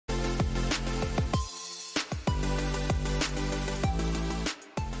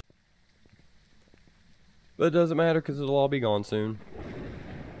But it doesn't matter because it'll all be gone soon.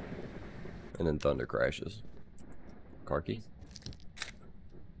 And then thunder crashes. Car key.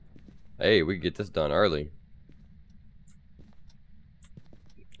 Hey, we can get this done early.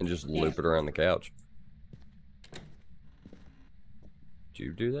 And just loop it around the couch. Did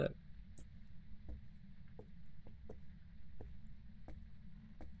you do that?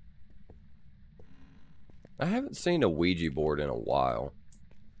 I haven't seen a Ouija board in a while.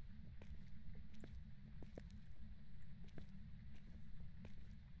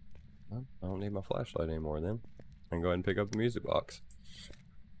 Well, I don't need my flashlight anymore then. I can go ahead and pick up the music box.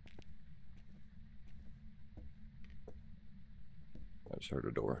 I just heard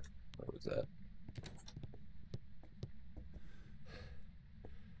a door. What was that?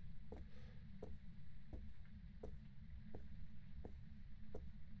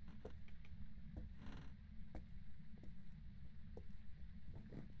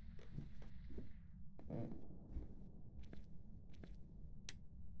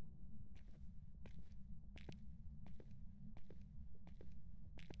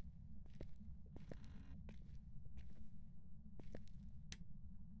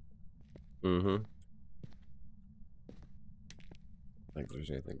 Mm-hmm. I don't think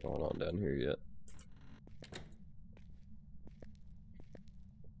there's anything going on down here yet.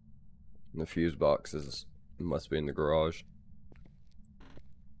 And the fuse boxes must be in the garage.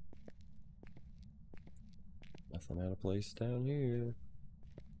 Nothing out of place down here.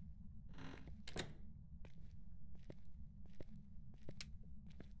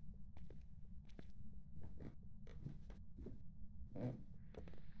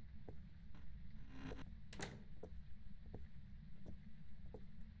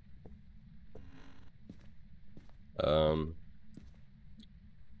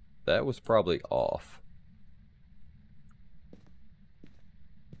 That was probably off.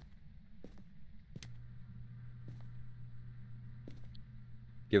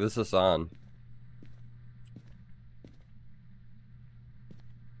 Give us a sign.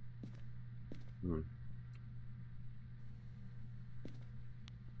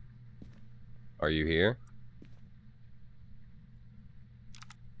 Are you here?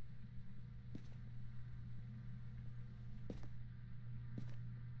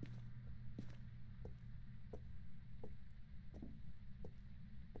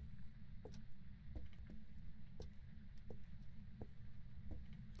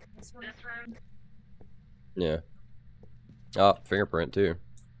 This room? Yeah. Oh, fingerprint too.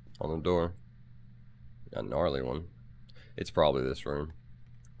 On the door. A gnarly one. It's probably this room.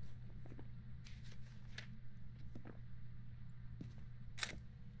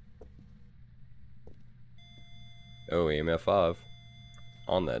 Oh, EMF 5.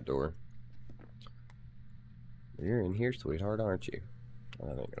 On that door. You're in here, sweetheart, aren't you? I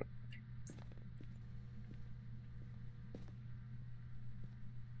think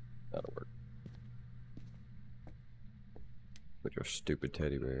that'll work. With your stupid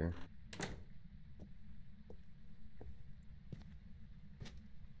teddy bear.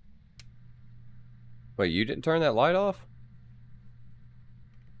 Wait, you didn't turn that light off?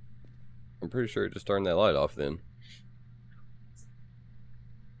 I'm pretty sure it just turned that light off then.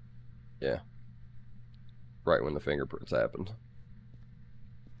 Yeah. Right when the fingerprints happened.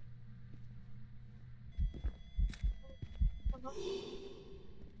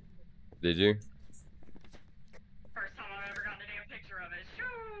 Did you? First time I've ever gotten a damn picture of it.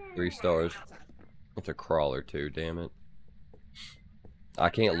 Shoo! 3 stars. It's a crawler too, damn it. I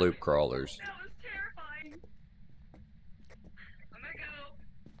can't loop crawlers. That was terrifying. I'm gonna go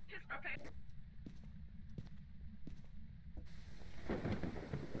piss my pants.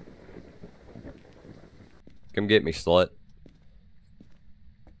 Come get me, slut.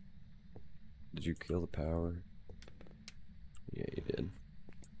 Did you kill the power? Yeah, you did.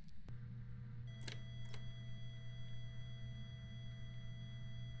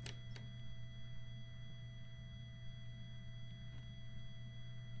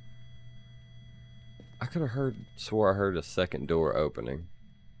 I could have swore I heard a second door opening.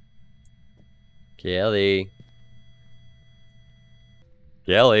 Kelly.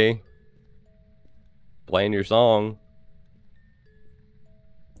 Kelly. Playing your song.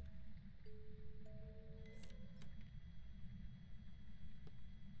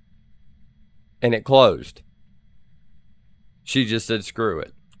 And it closed. She just said screw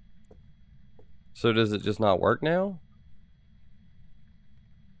it. So does it just not work now?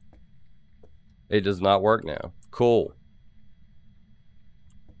 It does not work now. Cool.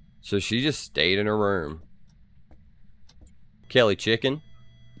 So she just stayed in her room. Kelly chicken.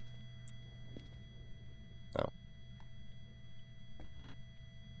 Oh.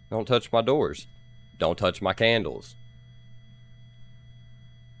 Don't touch my doors. Don't touch my candles.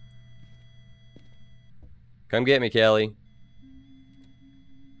 Come get me, Kelly.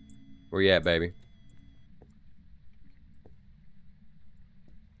 Where you at, baby?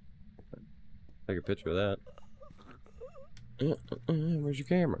 Take a picture of that. Where's your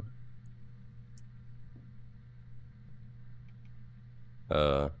camera?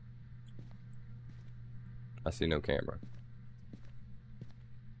 I see no camera.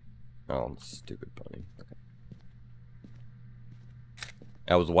 Oh, stupid bunny. Okay.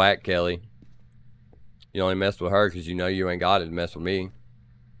 That was whack, Kelly. You only messed with her because you know you ain't got it to mess with me.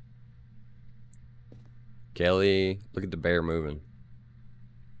 Kelly, look at the bear moving.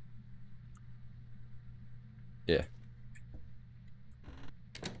 Yeah.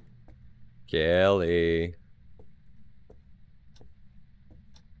 Kelly.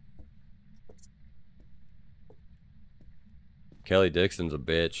 Kelly Dixon's a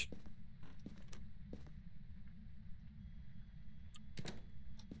bitch.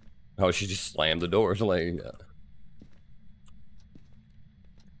 Oh, she just slammed the doors. Like,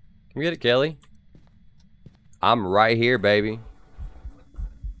 come get it, Kelly. I'm right here, baby.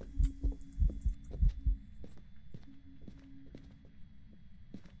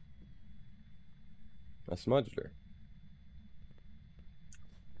 I smudged her.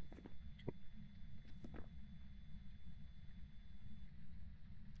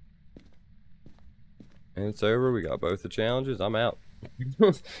 And it's over. We got both the challenges. I'm out.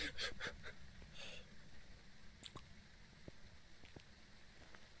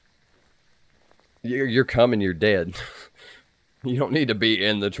 You're coming. You're dead. You don't need to be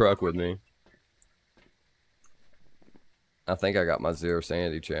in the truck with me. I think I got my Zero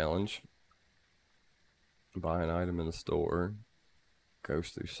Sanity challenge. Buy an item in the store.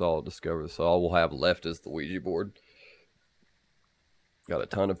 Coast through Saw. Discover the Saw. We'll have left is the Ouija board. Got a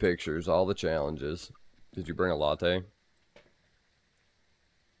ton of pictures. All the challenges. Did you bring a latte?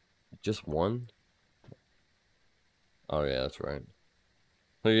 Just one? Oh, yeah, that's right.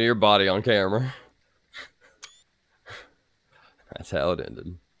 Look at your body on camera. That's how it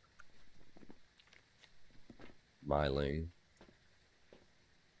ended. Myling.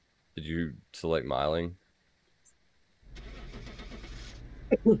 Did you select Myling?